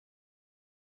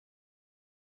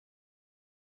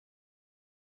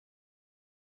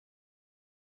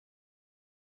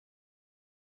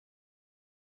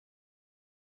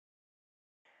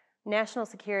National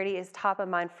security is top of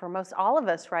mind for most all of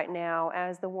us right now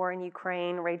as the war in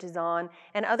Ukraine rages on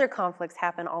and other conflicts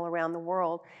happen all around the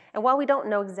world. And while we don't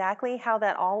know exactly how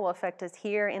that all will affect us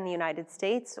here in the United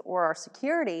States or our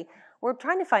security, we're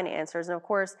trying to find answers. And of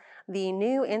course, the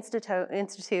new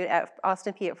institute at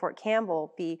Austin P at Fort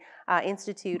Campbell, the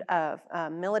Institute of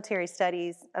Military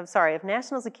Studies, of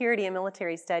National Security and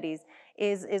Military Studies,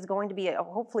 is going to be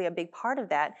hopefully a big part of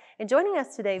that. And joining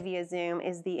us today via Zoom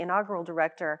is the inaugural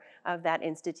director of that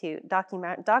institute,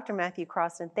 Dr. Matthew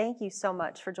Crosston. Thank you so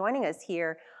much for joining us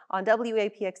here on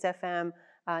WAPX-FM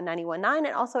 91.9 and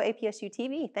also APSU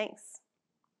TV. Thanks.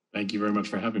 Thank you very much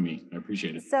for having me. I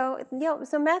appreciate it. So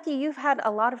Matthew, you've had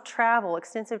a lot of travel,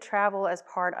 extensive travel as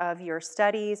part of your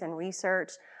studies and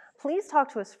research. Please talk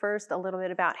to us first a little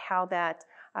bit about how that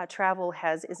travel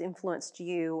has influenced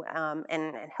you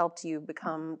and helped you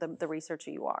become the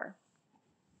researcher you are.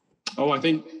 Oh, I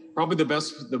think probably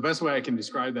the best way I can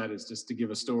describe that is just to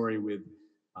give a story with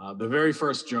the very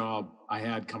first job I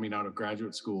had coming out of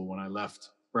graduate school when I left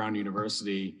Brown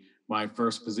University. My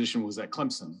first position was at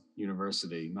Clemson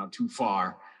University, not too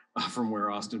far from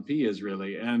where Austin P is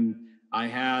really. And I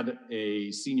had a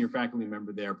senior faculty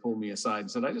member there pull me aside and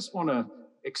said, I just want to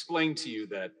explain to you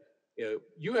that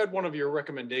you had one of your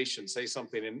recommendations say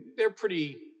something, and they're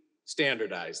pretty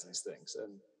standardized, these things.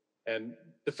 And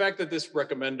the fact that this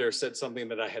recommender said something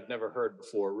that I had never heard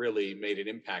before really made an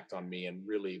impact on me and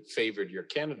really favored your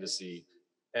candidacy.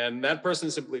 And that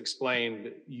person simply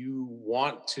explained, you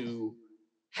want to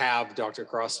have Dr.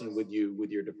 Crosston with you, with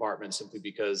your department, simply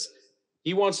because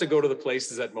he wants to go to the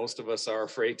places that most of us are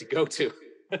afraid to go to.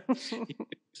 He's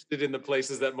interested in the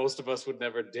places that most of us would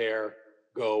never dare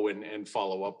go and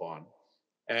follow up on.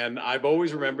 And I've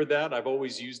always remembered that. I've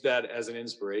always used that as an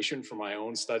inspiration for my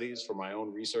own studies, for my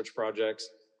own research projects.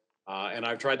 And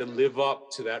I've tried to live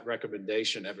up to that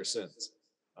recommendation ever since.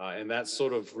 And that's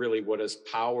sort of really what has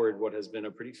powered what has been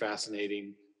a pretty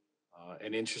fascinating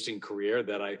and interesting career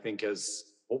that I think has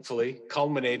hopefully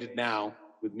culminated now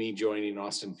with me joining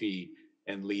Austin P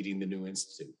and leading the new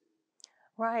institute.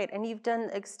 Right, and you've done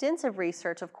extensive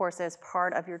research, of course, as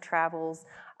part of your travels,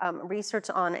 research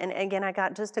on, and again, I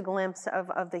got just a glimpse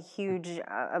of the huge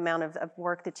amount of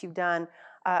work that you've done,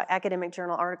 academic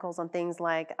journal articles on things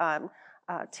like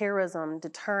terrorism,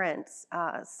 deterrence,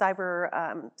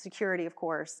 cyber security, of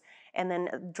course, and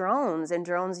then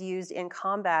drones used in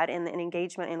combat and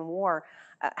engagement in war.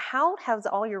 How has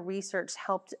all your research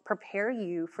helped prepare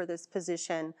you for this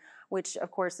position, which of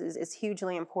course is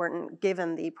hugely important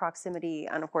given the proximity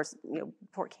and of course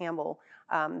Fort Campbell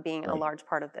being a large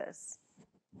part of this?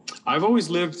 I've always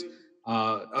lived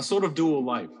a sort of dual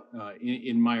life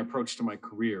in my approach to my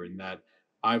career, in that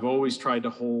I've always tried to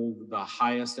hold the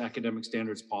highest academic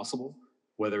standards possible,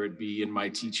 whether it be in my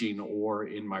teaching or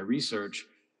in my research.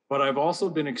 But I've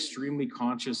also been extremely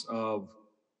conscious of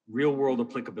real world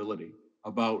applicability,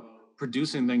 about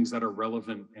producing things that are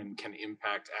relevant and can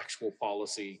impact actual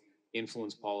policy,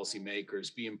 influence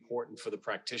policymakers, be important for the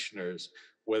practitioners,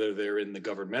 whether they're in the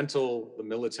governmental, the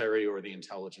military, or the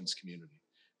intelligence community.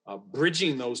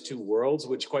 Bridging those two worlds,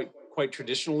 which quite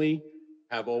traditionally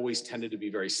have always tended to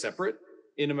be very separate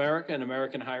in America and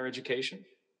American higher education,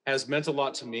 has meant a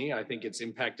lot to me. I think it's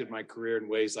impacted my career in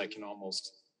ways I can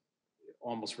almost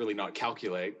really not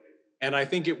calculate. And I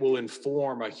think it will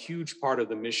inform a huge part of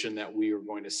the mission that we are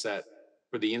going to set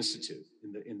for the Institute,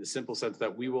 in the simple sense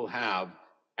that we will have,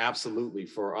 absolutely,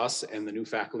 for us and the new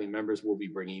faculty members we'll be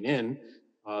bringing in,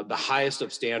 the highest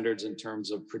of standards in terms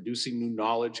of producing new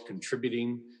knowledge,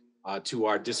 contributing to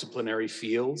our disciplinary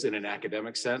fields in an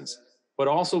academic sense, but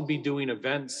also be doing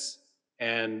events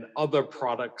and other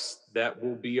products that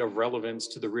will be of relevance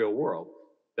to the real world,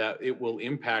 that it will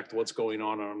impact what's going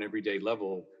on an everyday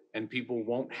level, and people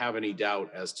won't have any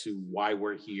doubt as to why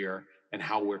we're here and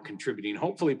how we're contributing,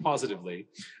 hopefully positively,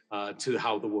 to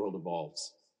how the world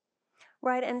evolves.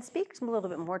 Right, and speak a little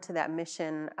bit more to that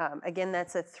mission. Again,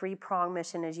 that's a three-pronged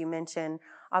mission, as you mentioned.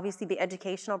 Obviously, the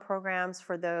educational programs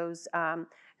for those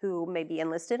who may be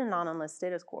enlisted and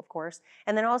non-enlisted, of course,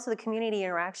 and then also the community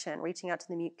interaction, reaching out to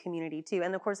the community too,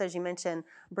 and of course, as you mentioned,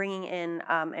 bringing in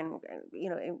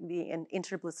the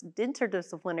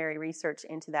interdisciplinary research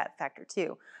into that factor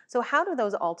too. So, how do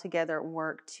those all together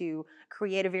work to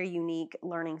create a very unique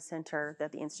learning center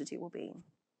that the Institute will be?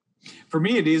 For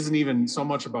me, it isn't even so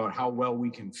much about how well we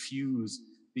can fuse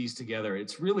these together.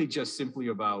 It's really just simply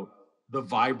about the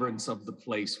vibrance of the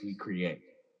place we create,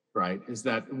 right? Is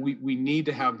that we need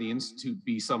to have the Institute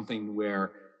be something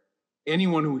where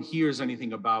anyone who hears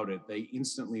anything about it, they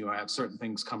instantly have certain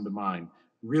things come to mind.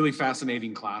 Really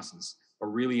fascinating classes, a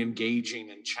really engaging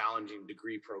and challenging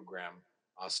degree program,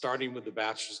 starting with the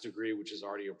bachelor's degree, which is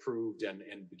already approved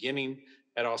and beginning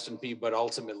at Austin P. But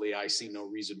ultimately, I see no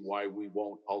reason why we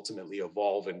won't ultimately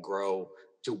evolve and grow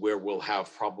to where we'll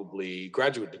have probably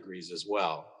graduate degrees as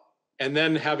well. And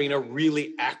then having a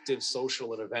really active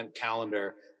social and event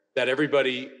calendar that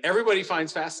everybody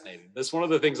finds fascinating. That's one of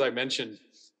the things I mentioned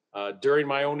during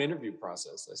my own interview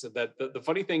process. I said that the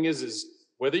funny thing is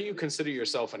whether you consider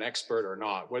yourself an expert or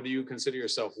not, whether you consider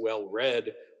yourself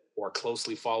well-read or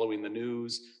closely following the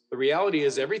news, the reality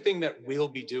is everything that we'll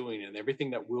be doing and everything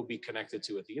that we'll be connected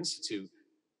to at the Institute,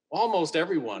 almost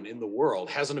everyone in the world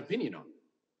has an opinion on it.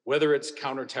 Whether it's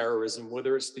counterterrorism,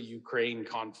 whether it's the Ukraine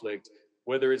conflict,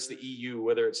 whether it's the EU,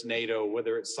 whether it's NATO,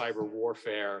 whether it's cyber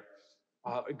warfare,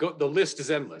 the list is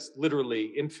endless, literally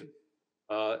infinite.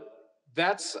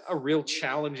 That's a real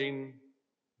challenging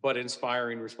but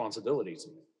inspiring responsibility to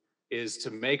me, is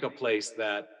to make a place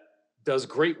that does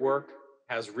great work,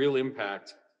 has real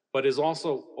impact, but is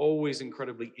also always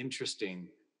incredibly interesting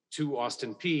to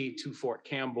Austin P, to Fort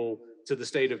Campbell, to the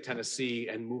state of Tennessee,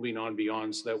 and moving on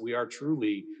beyond, so that we are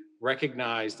truly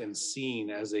recognized and seen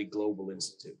as a global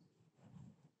institute.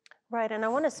 Right, and I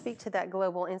want to speak to that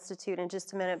Global Institute in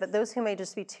just a minute, but those who may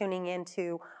just be tuning in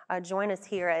to join us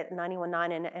here at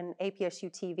 91.9 and APSU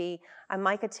TV, I'm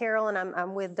Micah Terrell, and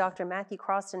I'm with Dr. Matthew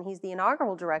Crosston. He's the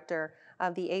inaugural director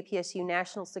of the APSU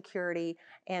National Security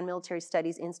and Military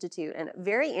Studies Institute. And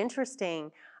very interesting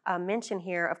mention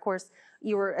here, of course,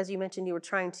 as you mentioned, you were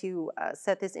trying to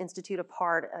set this institute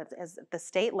apart as the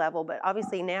state level, but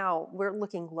obviously now we're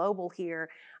looking global here.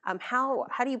 How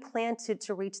do you plan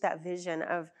to reach that vision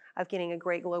of getting a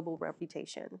great global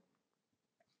reputation?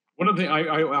 One of the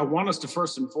I want us to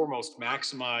first and foremost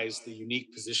maximize the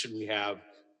unique position we have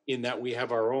in that we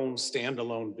have our own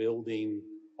standalone building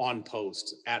on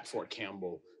post at Fort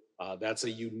Campbell. That's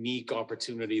a unique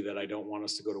opportunity that I don't want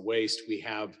us to go to waste. We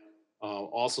have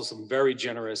also some very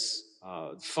generous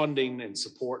funding and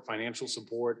support, financial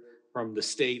support from the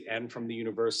state and from the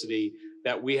university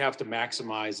that we have to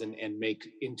maximize and make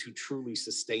into truly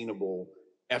sustainable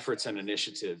efforts and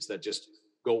initiatives that just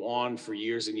go on for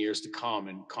years and years to come,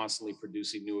 and constantly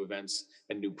producing new events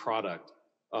and new product.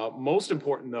 Most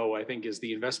important, though, I think, is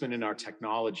the investment in our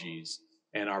technologies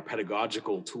and our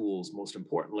pedagogical tools, most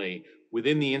importantly,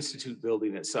 within the Institute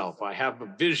building itself. I have a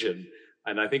vision,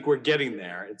 and I think we're getting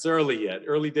there. It's early yet,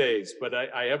 early days, but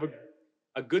I have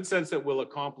a good sense that we'll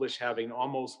accomplish having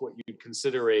almost what you'd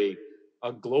consider a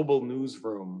global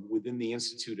newsroom within the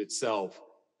Institute itself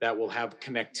that will have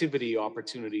connectivity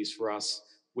opportunities for us,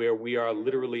 where we are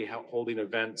literally holding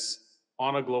events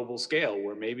on a global scale,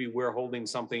 where maybe we're holding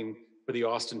something for the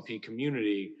Austin P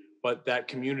community, but that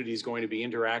community is going to be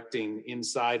interacting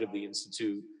inside of the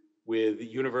Institute with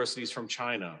universities from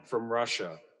China, from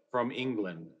Russia, from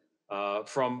England,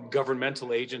 from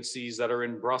governmental agencies that are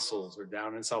in Brussels or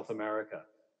down in South America.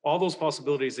 All those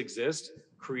possibilities exist.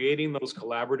 Creating those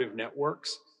collaborative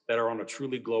networks that are on a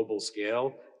truly global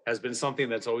scale has been something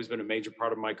that's always been a major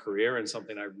part of my career, and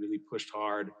something I really pushed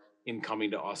hard in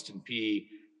coming to Austin P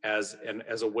as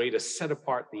a way to set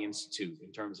apart the Institute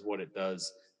in terms of what it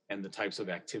does and the types of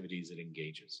activities it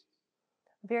engages.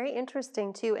 Very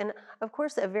interesting too, and of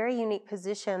course a very unique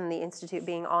position, the Institute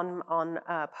being on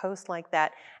a post like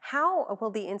that. How will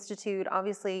the Institute,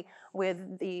 obviously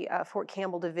with the Fort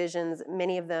Campbell divisions,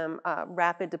 many of them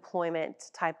rapid deployment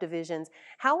type divisions,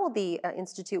 how will the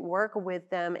Institute work with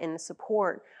them in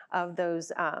support of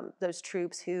those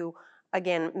troops who,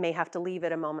 again, may have to leave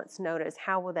at a moment's notice?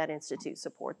 How will that Institute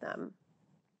support them?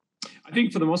 I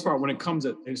think for the most part, when it comes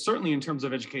at, and certainly in terms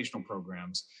of educational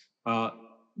programs,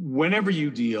 whenever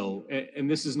you deal, and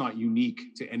this is not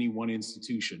unique to any one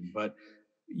institution, but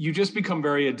you just become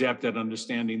very adept at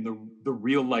understanding the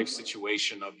real life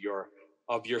situation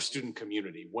of your student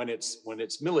community when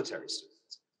it's military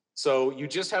students. So you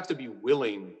just have to be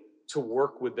willing to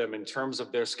work with them in terms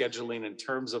of their scheduling, in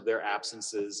terms of their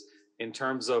absences, in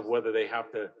terms of whether they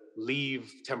have to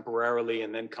leave temporarily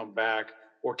and then come back,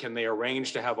 or can they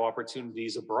arrange to have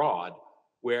opportunities abroad,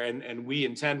 where, and we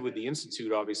intend with the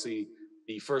Institute, obviously,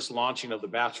 the first launching of the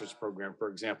bachelor's program, for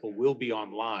example, will be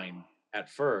online at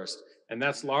first. And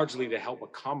that's largely to help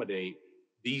accommodate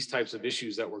these types of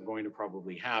issues that we're going to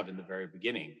probably have in the very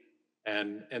beginning.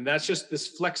 And that's just this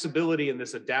flexibility and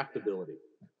this adaptability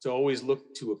to always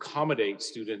look to accommodate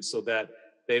students so that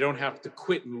they don't have to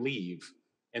quit and leave.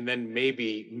 And then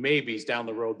maybe down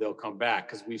the road, they'll come back,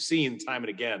 because we've seen time and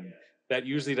again, that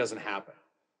usually doesn't happen.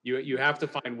 You have to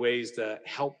find ways to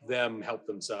help them help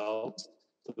themselves,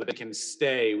 so that they can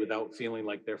stay without feeling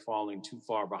like they're falling too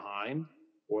far behind,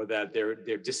 or that they're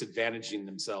disadvantaging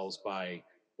themselves by,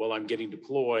 well, I'm getting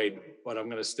deployed, but I'm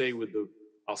going to stay with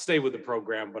I'll stay with the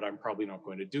program, but I'm probably not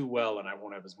going to do well and I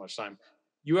won't have as much time.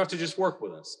 You have to just work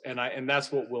with us. And that's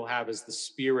what we'll have is the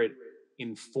spirit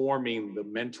informing the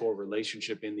mentor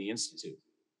relationship in the Institute,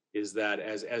 is that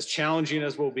as challenging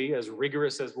as we'll be, as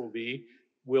rigorous as we'll be,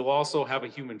 we'll also have a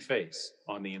human face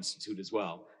on the Institute as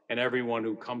well. And everyone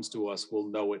who comes to us will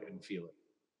know it and feel it.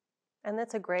 And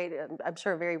that's a great, I'm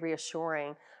sure, very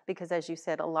reassuring because, as you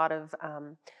said, a lot of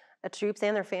troops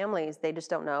and their families, they just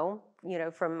don't know,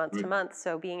 from month to Right. month.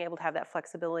 So being able to have that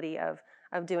flexibility of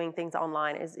doing things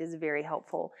online is very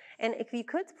helpful. And if you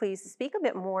could please speak a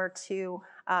bit more to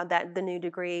the new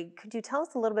degree, could you tell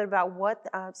us a little bit about what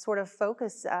sort of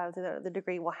focus the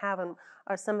degree will have, and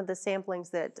are some of the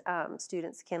samplings that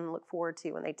students can look forward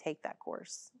to when they take that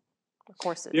course or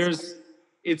courses? There's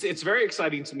it's very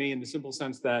exciting to me in the simple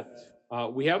sense that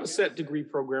we have a set degree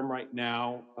program right now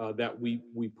that we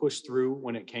pushed through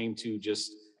when it came to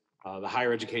just the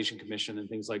Higher Education Commission and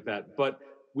things like that. But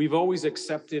we've always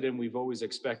accepted and we've always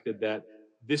expected that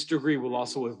this degree will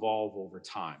also evolve over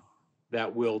time,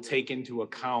 that will take into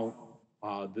account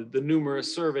the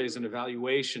numerous surveys and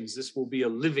evaluations. This will be a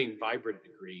living, vibrant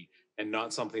degree and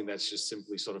not something that's just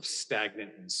simply sort of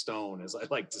stagnant in stone, as I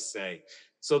like to say.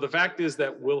 So the fact is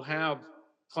that we'll have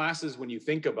classes when you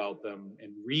think about them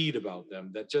and read about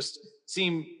them that just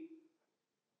seem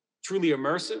truly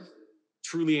immersive,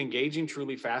 truly engaging,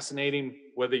 truly fascinating.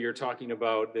 Whether you're talking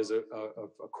about, there's a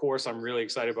course I'm really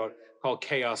excited about called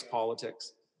Chaos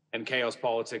Politics. And Chaos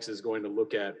Politics is going to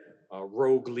look at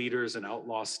rogue leaders and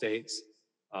outlaw states.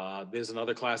 There's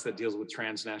another class that deals with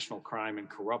transnational crime and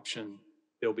corruption.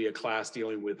 There'll be a class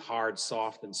dealing with hard,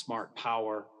 soft, and smart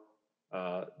power.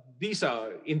 Uh, these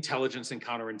are intelligence and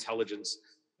counterintelligence,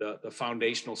 the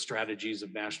foundational strategies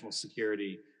of national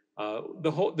security.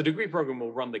 The degree program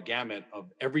will run the gamut of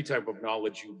every type of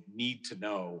knowledge you need to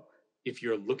know if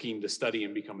you're looking to study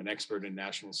and become an expert in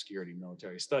national security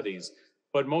military studies.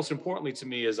 But most importantly to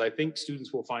me is I think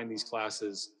students will find these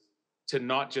classes to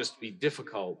not just be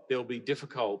difficult, they'll be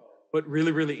difficult, but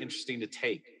really, really interesting to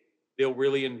take. They'll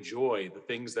really enjoy the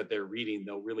things that they're reading.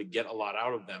 They'll really get a lot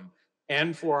out of them.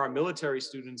 And for our military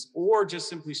students, or just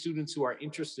simply students who are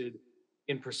interested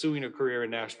in pursuing a career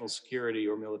in national security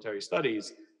or military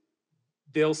studies,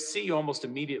 they'll see almost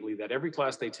immediately that every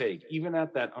class they take, even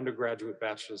at that undergraduate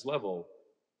bachelor's level,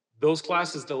 those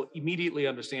classes, they'll immediately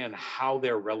understand how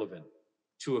they're relevant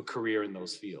to a career in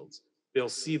those fields. They'll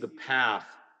see the path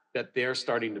that they're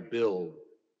starting to build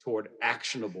toward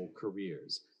actionable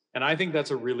careers. And I think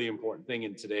that's a really important thing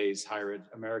in today's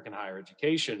American higher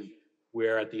education,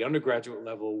 where at the undergraduate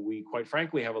level, we quite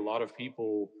frankly have a lot of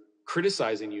people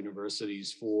criticizing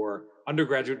universities for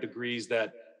undergraduate degrees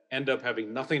that end up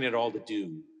having nothing at all to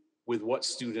do with what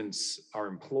students are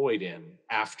employed in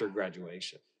after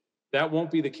graduation. That won't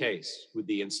be the case with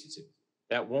the Institute.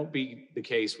 That won't be the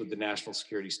case with the National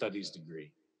Security Studies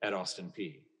degree at Austin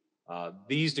Peay.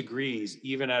 These degrees,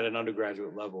 even at an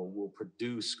undergraduate level, will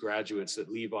produce graduates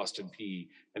that leave Austin Peay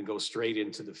and go straight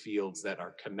into the fields that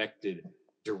are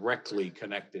directly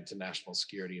connected to national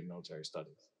security and military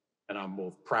studies. And I'm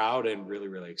both proud and really,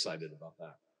 really excited about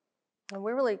that. And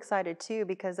we're really excited too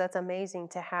because that's amazing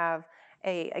to have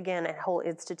again a whole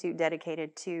institute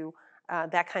dedicated to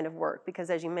that kind of work. Because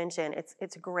as you mentioned,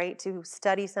 it's great to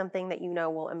study something that you know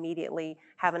will immediately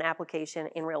have an application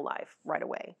in real life right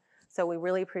away. So we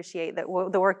really appreciate the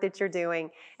work that you're doing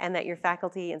and that your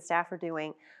faculty and staff are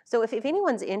doing. So if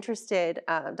anyone's interested,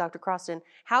 Dr. Crosston,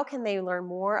 how can they learn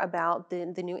more about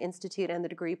the new institute and the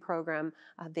degree program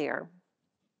there?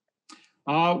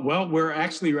 Well, we're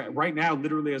actually right now,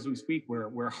 literally as we speak,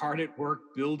 we're hard at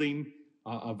work building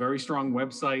a very strong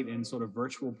website and sort of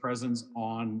virtual presence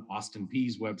on Austin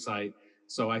Peay's website.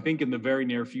 So I think in the very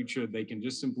near future, they can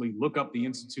just simply look up the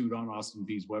Institute on Austin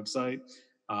Peay's website,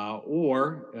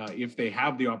 or if they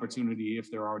have the opportunity, if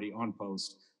they're already on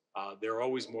post, they're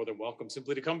always more than welcome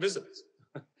simply to come visit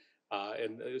us.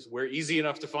 And we're easy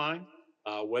enough to find,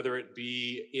 whether it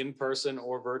be in person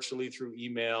or virtually through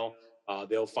email.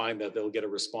 They'll find that they'll get a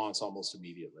response almost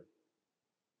immediately.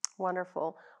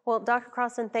 Wonderful. Well, Dr.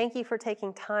 Crosston, thank you for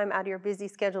taking time out of your busy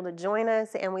schedule to join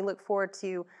us, and we look forward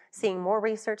to seeing more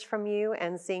research from you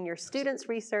and seeing your students'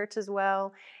 research as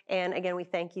well. And again, we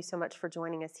thank you so much for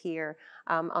joining us here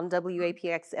on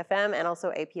WAPX-FM and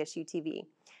also APSU TV.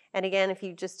 And again, if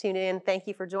you just tuned in, thank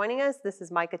you for joining us. This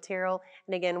is Micah Terrell,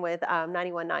 and again with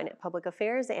 91.9 at Public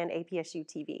Affairs and APSU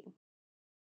TV.